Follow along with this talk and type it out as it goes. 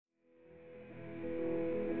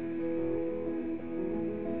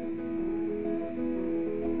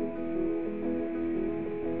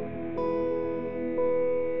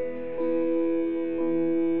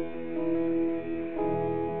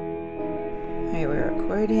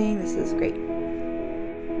recording. This is great.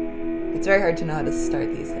 It's very hard to know how to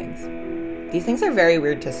start these things. These things are very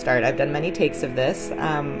weird to start. I've done many takes of this.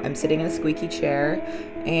 I'm sitting in a squeaky chair,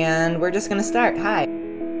 and we're just going to start. Hi.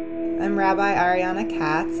 I'm Rabbi Ariana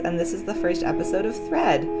Katz, and this is the first episode of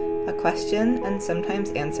Thread, a question and sometimes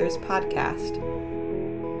answers podcast.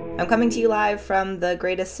 I'm coming to you live from the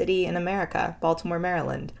greatest city in America, Baltimore,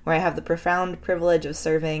 Maryland, where I have the profound privilege of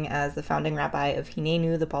serving as the founding rabbi of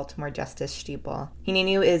Hinenu, the Baltimore Justice Shtibel.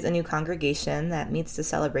 Hinenu is a new congregation that meets to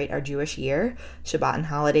celebrate our Jewish year, Shabbat and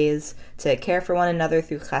holidays, to care for one another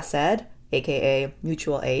through chesed, aka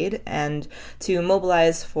mutual aid, and to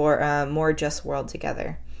mobilize for a more just world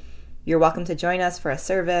together. You're welcome to join us for a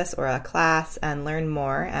service or a class and learn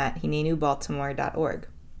more at hinenubaltimore.org.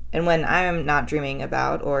 And when I'm not dreaming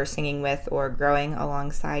about or singing with or growing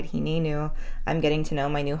alongside Hinenu, I'm getting to know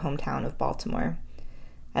my new hometown of Baltimore.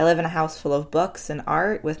 I live in a house full of books and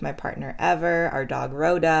art with my partner Ever, our dog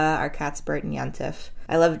Rhoda, our cats Bert and Yantif.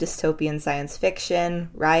 I love dystopian science fiction,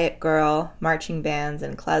 Riot Girl, marching bands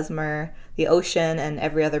and klezmer, the ocean and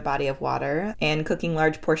every other body of water, and cooking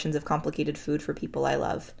large portions of complicated food for people I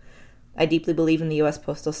love. I deeply believe in the U.S.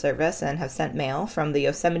 Postal Service and have sent mail from the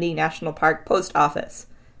Yosemite National Park Post Office,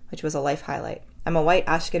 which was a life highlight. I'm a white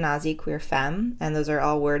Ashkenazi queer femme, and those are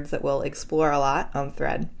all words that we'll explore a lot on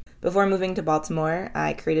Thread. Before moving to Baltimore,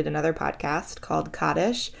 I created another podcast called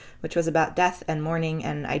Kaddish, which was about death and mourning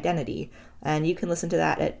and identity, and you can listen to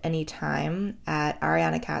that at any time at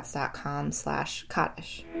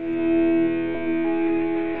arianakatz.com/Kaddish.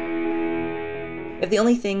 If the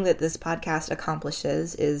only thing that this podcast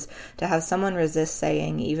accomplishes is to have someone resist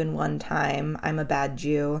saying even one time, I'm a bad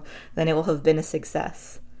Jew, then it will have been a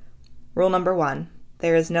success. Rule number 1,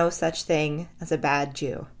 there is no such thing as a bad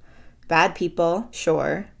Jew. Bad people,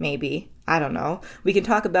 sure, maybe, I don't know. We can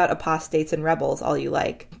talk about apostates and rebels all you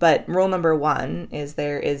like, but rule number 1 is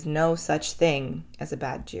there is no such thing as a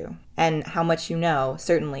bad Jew. And how much you know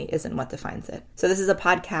certainly isn't what defines it. So this is a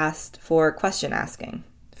podcast for question asking,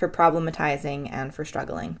 for problematizing, and for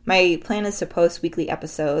struggling. My plan is to post weekly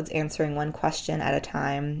episodes answering one question at a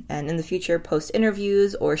time, and in the future post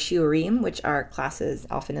interviews or shiurim, which are classes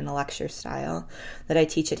often in a lecture style that I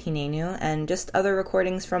teach at Hinenu, and just other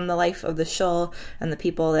recordings from the life of the shul and the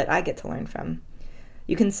people that I get to learn from.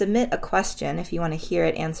 You can submit a question if you want to hear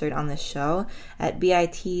it answered on this show at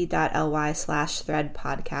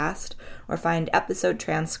bit.ly/threadpodcast, or find episode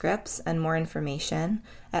transcripts and more information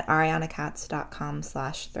at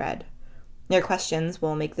arianakatz.com/thread. Your questions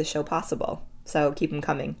will make the show possible, so keep them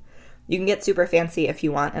coming. You can get super fancy if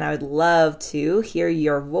you want, and I would love to hear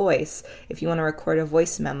your voice. If you want to record a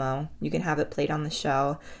voice memo, you can have it played on the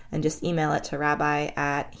show, and just email it to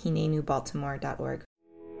rabbi@hinenubaltimore.org.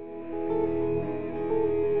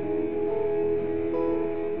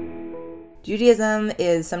 Judaism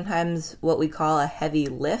is sometimes what we call a heavy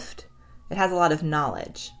lift. It has a lot of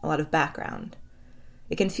knowledge, a lot of background.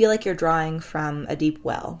 It can feel like you're drawing from a deep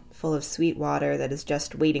well, full of sweet water that is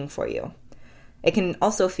just waiting for you. It can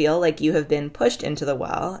also feel like you have been pushed into the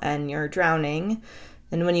well and you're drowning,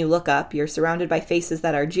 and when you look up, you're surrounded by faces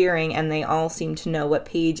that are jeering, and they all seem to know what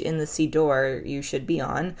page in the Siddur you should be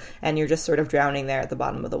on, and you're just sort of drowning there at the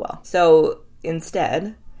bottom of the well. So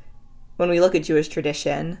instead, when we look at Jewish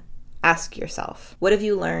tradition, ask yourself, what have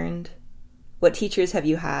you learned? What teachers have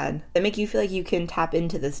you had that make you feel like you can tap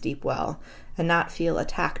into this deep well and not feel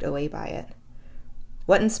attacked away by it?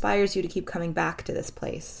 What inspires you to keep coming back to this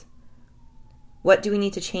place? What do we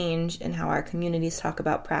need to change in how our communities talk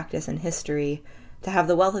about practice and history to have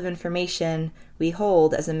the wealth of information we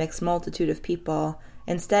hold as a mixed multitude of people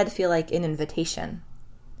instead feel like an invitation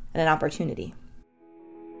and an opportunity?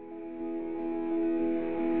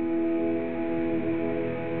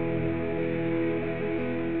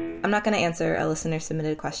 I'm not going to answer a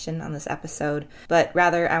listener-submitted question on this episode, but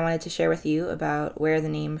rather I wanted to share with you about where the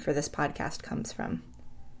name for this podcast comes from.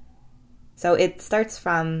 So it starts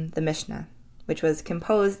from the Mishnah, which was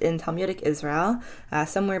composed in Talmudic Israel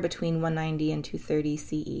somewhere between 190 and 230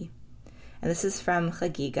 CE. And this is from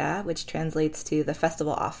Chagiga, which translates to the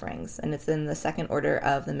festival offerings, and it's in the second order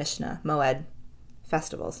of the Mishnah, Moed,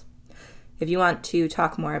 festivals. If you want to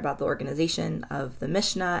talk more about the organization of the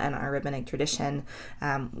Mishnah and our rabbinic tradition,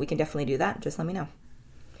 we can definitely do that. Just let me know.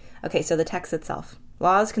 Okay, so the text itself.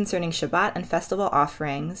 Laws concerning Shabbat and festival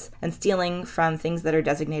offerings and stealing from things that are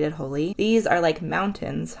designated holy. These are like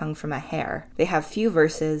mountains hung from a hair. They have few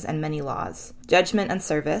verses and many laws. Judgment and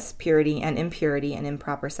service, purity and impurity and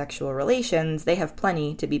improper sexual relations, they have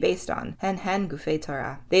plenty to be based on. Hen gufei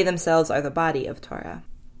Torah. They themselves are the body of Torah.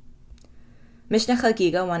 Mishnah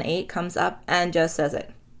Chagiga 1:8 comes up and just says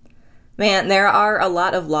it. Man, there are a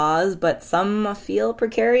lot of laws, but some feel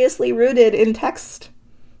precariously rooted in text.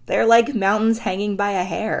 They're like mountains hanging by a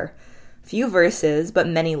hair. Few verses, but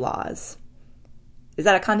many laws. Is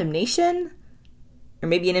that a condemnation? Or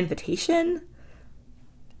maybe an invitation?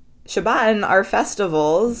 Shabbat are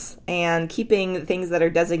festivals, and keeping things that are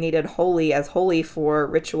designated holy as holy for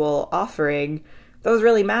ritual offering, those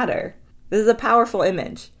really matter. This is a powerful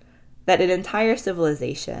image, that an entire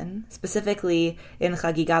civilization, specifically in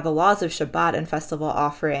Chagiga, the laws of Shabbat and festival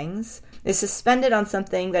offerings, is suspended on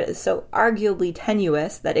something that is so arguably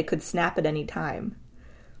tenuous that it could snap at any time.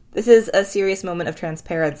 This is a serious moment of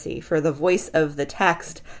transparency for the voice of the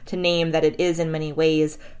text to name that it is in many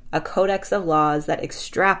ways a codex of laws that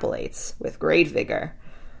extrapolates with great vigor.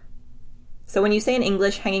 So when you say in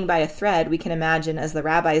English hanging by a thread, we can imagine, as the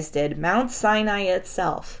rabbis did, Mount Sinai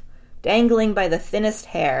itself, dangling by the thinnest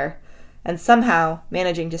hair, and somehow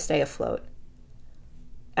managing to stay afloat.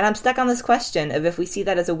 And I'm stuck on this question of if we see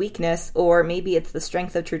that as a weakness, or maybe it's the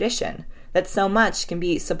strength of tradition, that so much can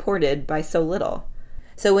be supported by so little.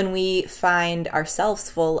 So when we find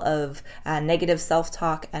ourselves full of negative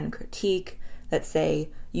self-talk and critique that say,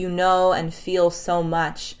 you know and feel so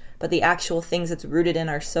much, but the actual things it's rooted in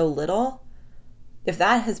are so little, if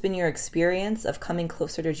that has been your experience of coming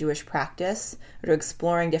closer to Jewish practice, or to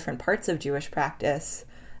exploring different parts of Jewish practice,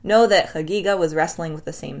 know that Chagiga was wrestling with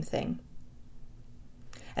the same thing.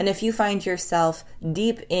 And if you find yourself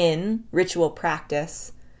deep in ritual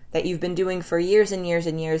practice that you've been doing for years and years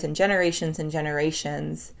and years and generations,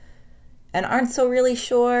 and aren't so really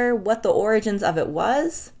sure what the origins of it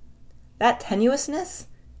was, that tenuousness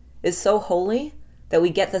is so holy that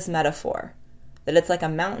we get this metaphor, that it's like a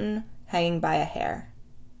mountain hanging by a hair.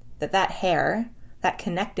 That hair, that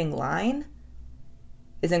connecting line,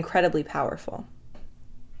 is incredibly powerful.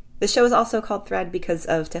 This show is also called Thread because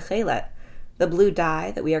of Techelet, the blue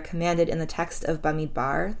dye that we are commanded in the text of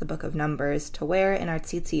Bamidbar, the book of Numbers, to wear in our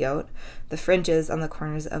tzitziot, the fringes on the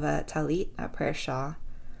corners of a talit, a prayer shawl.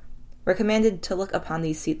 We're commanded to look upon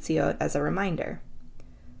these tzitziot as a reminder.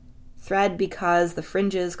 Thread because the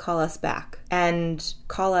fringes call us back and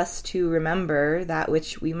call us to remember that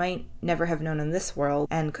which we might never have known in this world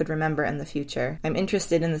and could remember in the future. I'm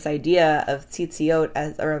interested in this idea of tzitziot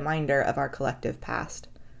as a reminder of our collective past.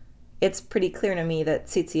 It's pretty clear to me that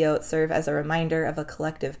tzitziot serve as a reminder of a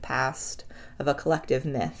collective past, of a collective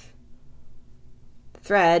myth.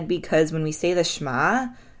 Thread because when we say the Shema,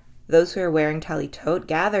 those who are wearing talitot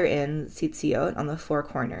gather in tzitziot on the four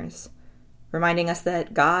corners, reminding us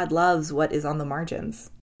that God loves what is on the margins.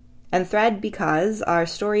 And thread because our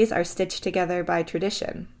stories are stitched together by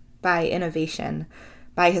tradition, by innovation,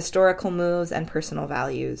 by historical moves and personal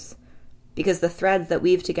values. Because the threads that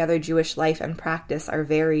weave together Jewish life and practice are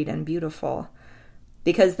varied and beautiful.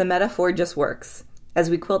 Because the metaphor just works. As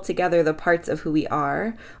we quilt together the parts of who we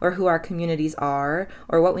are, or who our communities are,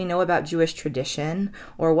 or what we know about Jewish tradition,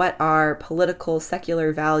 or what our political,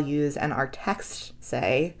 secular values and our texts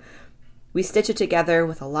say, we stitch it together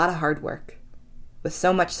with a lot of hard work, with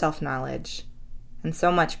so much self-knowledge, and so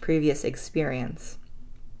much previous experience.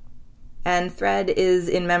 And thread is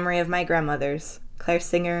in memory of my grandmothers, Claire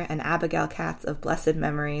Singer and Abigail Katz of blessed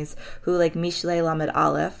memories, who, like Mishlei Lamed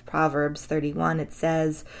Aleph, Proverbs 31, it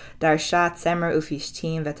says, Darshat Semer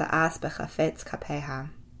Ufishtim Veta'as Bechafetz Kapeha.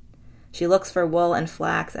 She looks for wool and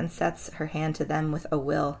flax and sets her hand to them with a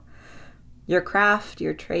will. Your craft,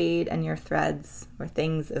 your trade, and your threads were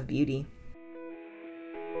things of beauty.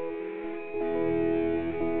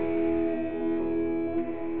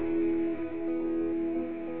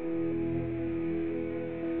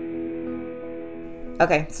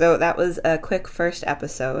 Okay, so that was a quick first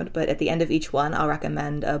episode, but at the end of each one, I'll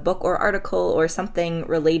recommend a book or article or something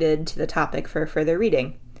related to the topic for further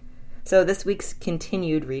reading. So this week's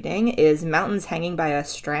continued reading is Mountains Hanging by a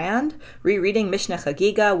Strand, rereading Mishnah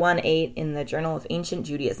Chagiga 1.8 in the Journal of Ancient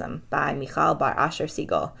Judaism by Michal Bar Asher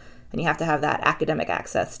Siegel, and you have to have that academic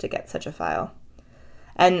access to get such a file.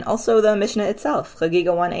 And also the Mishnah itself, Chagiga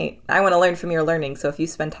 1.8. I want to learn from your learning, so if you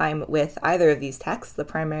spend time with either of these texts, the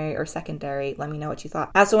primary or secondary, let me know what you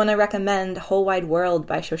thought. I also want to recommend Whole Wide World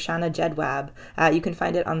by Shoshana Jedwab. You can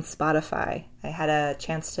find it on Spotify. I had a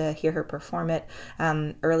chance to hear her perform it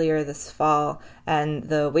earlier this fall, and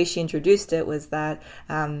the way she introduced it was that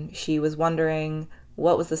she was wondering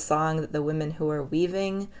what was the song that the women who were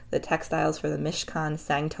weaving the textiles for the Mishkan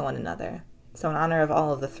sang to one another. So in honor of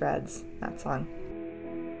all of the threads, that song.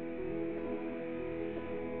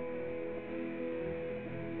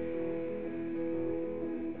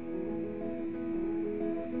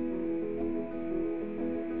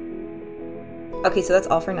 Okay, so that's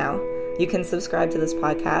all for now. You can subscribe to this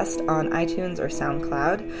podcast on iTunes or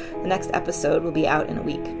SoundCloud. The next episode will be out in a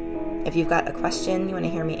week. If you've got a question you want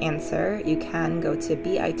to hear me answer, you can go to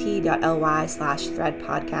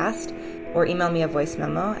bit.ly/threadpodcast or email me a voice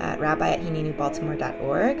memo at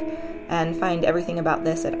rabbi@hinenewbaltimore.org and find everything about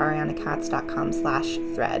this at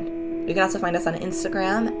arianakatz.com/thread. You can also find us on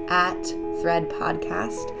Instagram at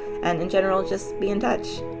threadpodcast, and in general, just be in touch.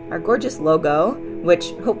 Our gorgeous logo,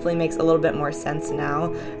 which hopefully makes a little bit more sense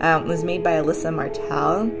now, was made by Alyssa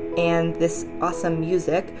Martell, and this awesome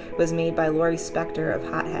music was made by Lori Spector of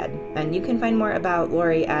Hothead. And you can find more about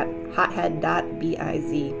Lori at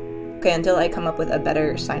hothead.biz. Okay, until I come up with a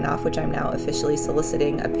better sign-off, which I'm now officially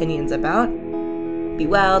soliciting opinions about, be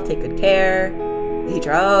well, take good care, hit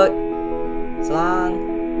your out, so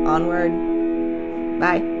long, onward,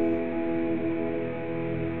 bye.